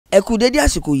ẹ kú dédé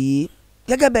àsìkò yìí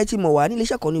gẹ́gẹ́ bẹ́ẹ̀ tí mo wà ní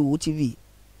iléeṣẹ́ kan ní Wo TV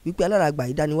wípé alárágbà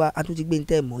ìdániwá a tún ti gbé ń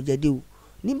tẹ́ mọ́ jẹ́dé o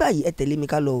ní báyìí ẹ tẹ̀lé mi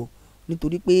ká lọ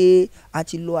nítorí pé a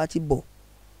ti lọ a ti bọ̀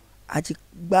a ti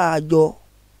gbá a jọ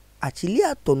àti ilé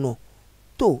àtọ̀nà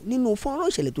tó nínú fọ́nrán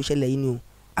ìṣẹ̀lẹ̀ tó ṣẹlẹ̀ yìí ni o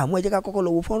àmọ́ ẹ jẹ́ ká kọ́kọ́ lọ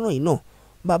wo fọ́nrán yìí náà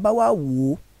bàbá wa wò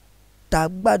ó ta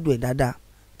gbádùn ẹ̀ dáadáa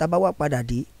tá bá wá padà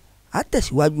dé á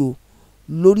tẹ̀síwájú o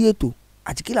lórí ètò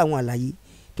àti kí làwọn àlàyé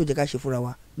tó jẹ́ ká ṣe fúnra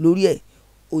wa lórí ẹ̀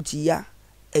ó ti yá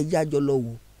ẹjẹ́ àjọ lọ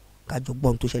wò kájọ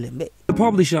gbọ́n tó ṣẹlẹ̀ ńbẹ̀. The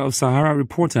publisher of Sahara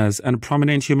Reporters and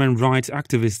prominent human rights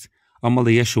activist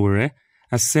Omoleye Sowore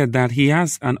has said that he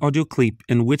has an audio clip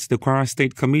in which the Kwara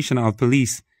State Commissioner of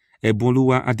Police,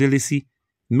 Eboluwa Adelisi,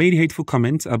 made hateful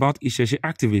comments about Isese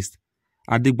activist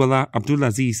Adigbola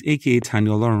Abdulaziz aka Tani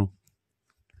Olohun.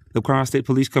 The Kwara State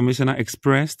Police Commissioner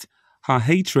expressed her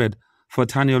hatred for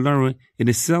Tani Olohun in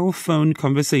a cell phone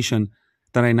conversation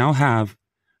that I now have.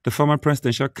 The former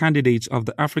presidential candidate of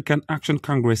the African Action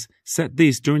Congress said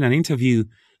this during an interview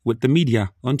with the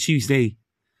media on Tuesday.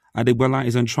 Adigbola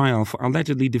is on trial for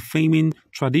allegedly defaming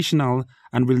traditional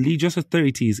and religious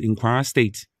authorities in Kwara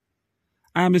State.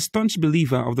 I am a staunch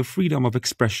believer of the freedom of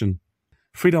expression,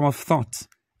 freedom of thought,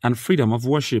 and freedom of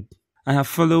worship. I have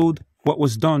followed what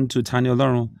was done to Tani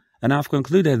Olohun, and I have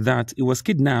concluded that it was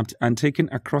kidnapped and taken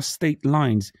across state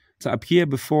lines to appear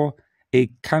before a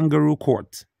kangaroo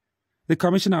court. The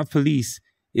Commissioner of Police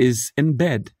is in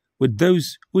bed with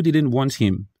those who didn't want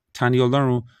him, Tani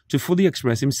Olohun, to fully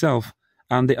express himself,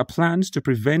 and there are plans to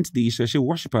prevent the Isese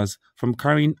worshippers from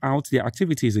carrying out their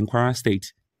activities in Kwara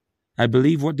State. I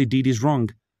believe what they did is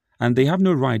wrong, and they have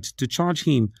no right to charge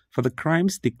him for the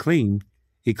crimes they claim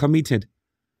he committed.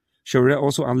 Sowore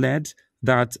also alleged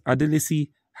that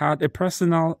Adelisi had a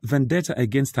personal vendetta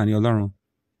against Tani Olohun.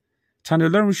 Tani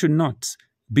Olohun should not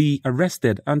be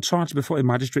arrested and charged before a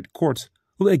magistrate court,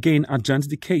 who again adjourned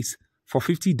the case for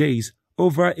 50 days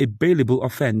over a bailable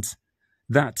offence.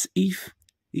 That if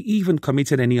he even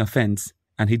committed any offence,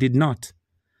 and he did not,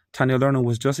 Tani Olohun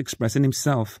was just expressing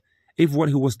himself. If what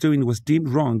he was doing was deemed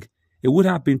wrong, it would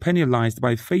have been penalized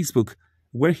by Facebook,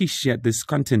 where he shared this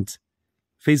content.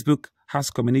 Facebook has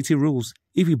community rules.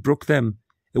 If he broke them,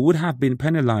 it would have been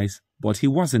penalized, but he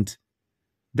wasn't.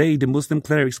 They, the Muslim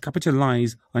clerics,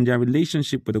 capitalized on their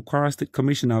relationship with the Kwara State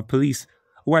Commissioner of Police,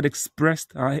 who had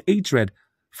expressed her hatred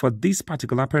for this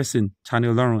particular person, Tani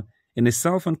Olohun, in a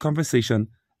cell phone conversation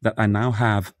that I now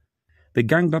have. They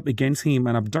ganged up against him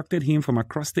and abducted him from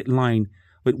across state line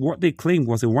with what they claimed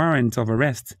was a warrant of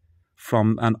arrest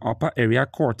from an upper area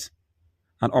court.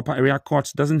 An upper area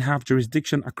court doesn't have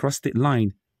jurisdiction across state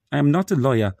line. I am not a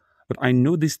lawyer, but I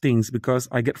know these things because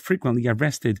I get frequently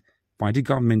arrested by the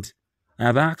government. I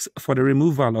have asked for the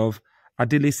removal of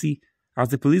Adelisi as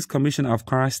the police commissioner of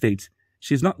Kwara State.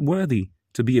 She is not worthy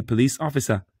to be a police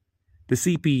officer. The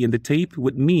CP in the tape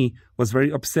with me was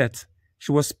very upset.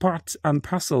 She was part and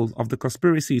parcel of the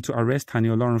conspiracy to arrest Tani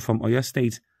Olohun from Oyo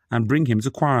State and bring him to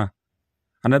Kwara.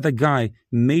 Another guy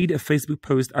made a Facebook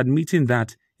post admitting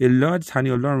that he lured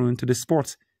Tani Olohun to the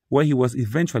spot where he was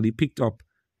eventually picked up.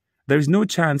 There is no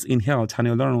chance in hell Tani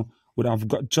Olohun would have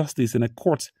got justice in a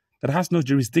court that has no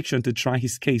jurisdiction to try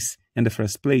his case in the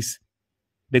first place.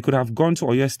 They could have gone to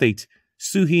Oyo State,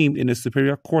 sue him in a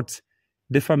superior court.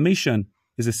 Defamation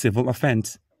is a civil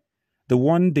offense. The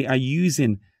one they are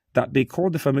using that they call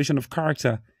defamation of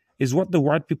character is what the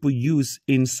white people use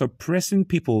in suppressing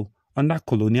people under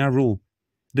colonial rule.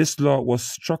 This law was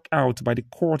struck out by the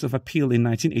Court of Appeal in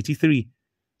 1983.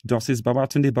 Justice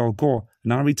Babatunde Balgore,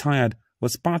 now retired,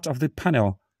 was part of the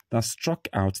panel that struck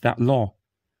out that law.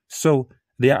 So,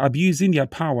 they are abusing their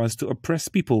powers to oppress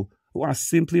people who are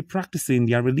simply practicing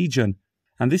their religion.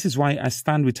 And this is why I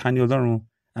stand with Tani Olohun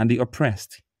and the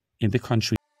oppressed in the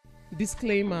country.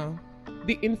 Disclaimer.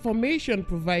 The information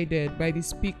provided by the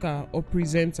speaker or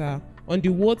presenter on the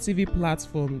Wo TV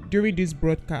platform during this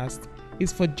broadcast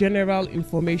is for general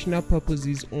informational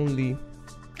purposes only.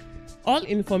 All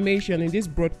information in this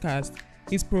broadcast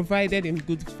is provided in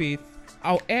good faith.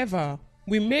 However,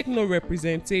 we make no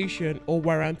representation or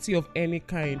warranty of any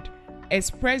kind,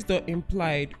 expressed or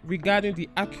implied, regarding the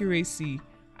accuracy,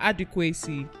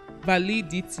 adequacy,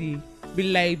 validity,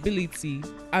 reliability,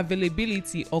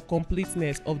 availability, or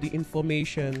completeness of the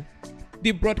information.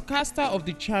 The broadcaster of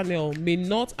the channel may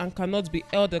not and cannot be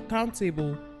held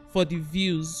accountable for the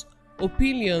views,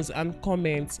 opinions, and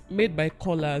comments made by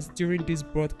callers during this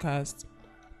broadcast.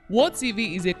 Wo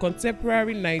TV is a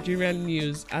contemporary Nigerian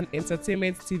news and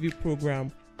entertainment TV program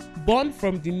born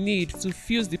from the need to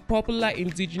fuse the popular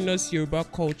indigenous Yoruba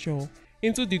culture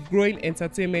into the growing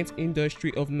entertainment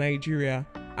industry of Nigeria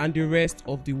and the rest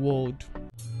of the world.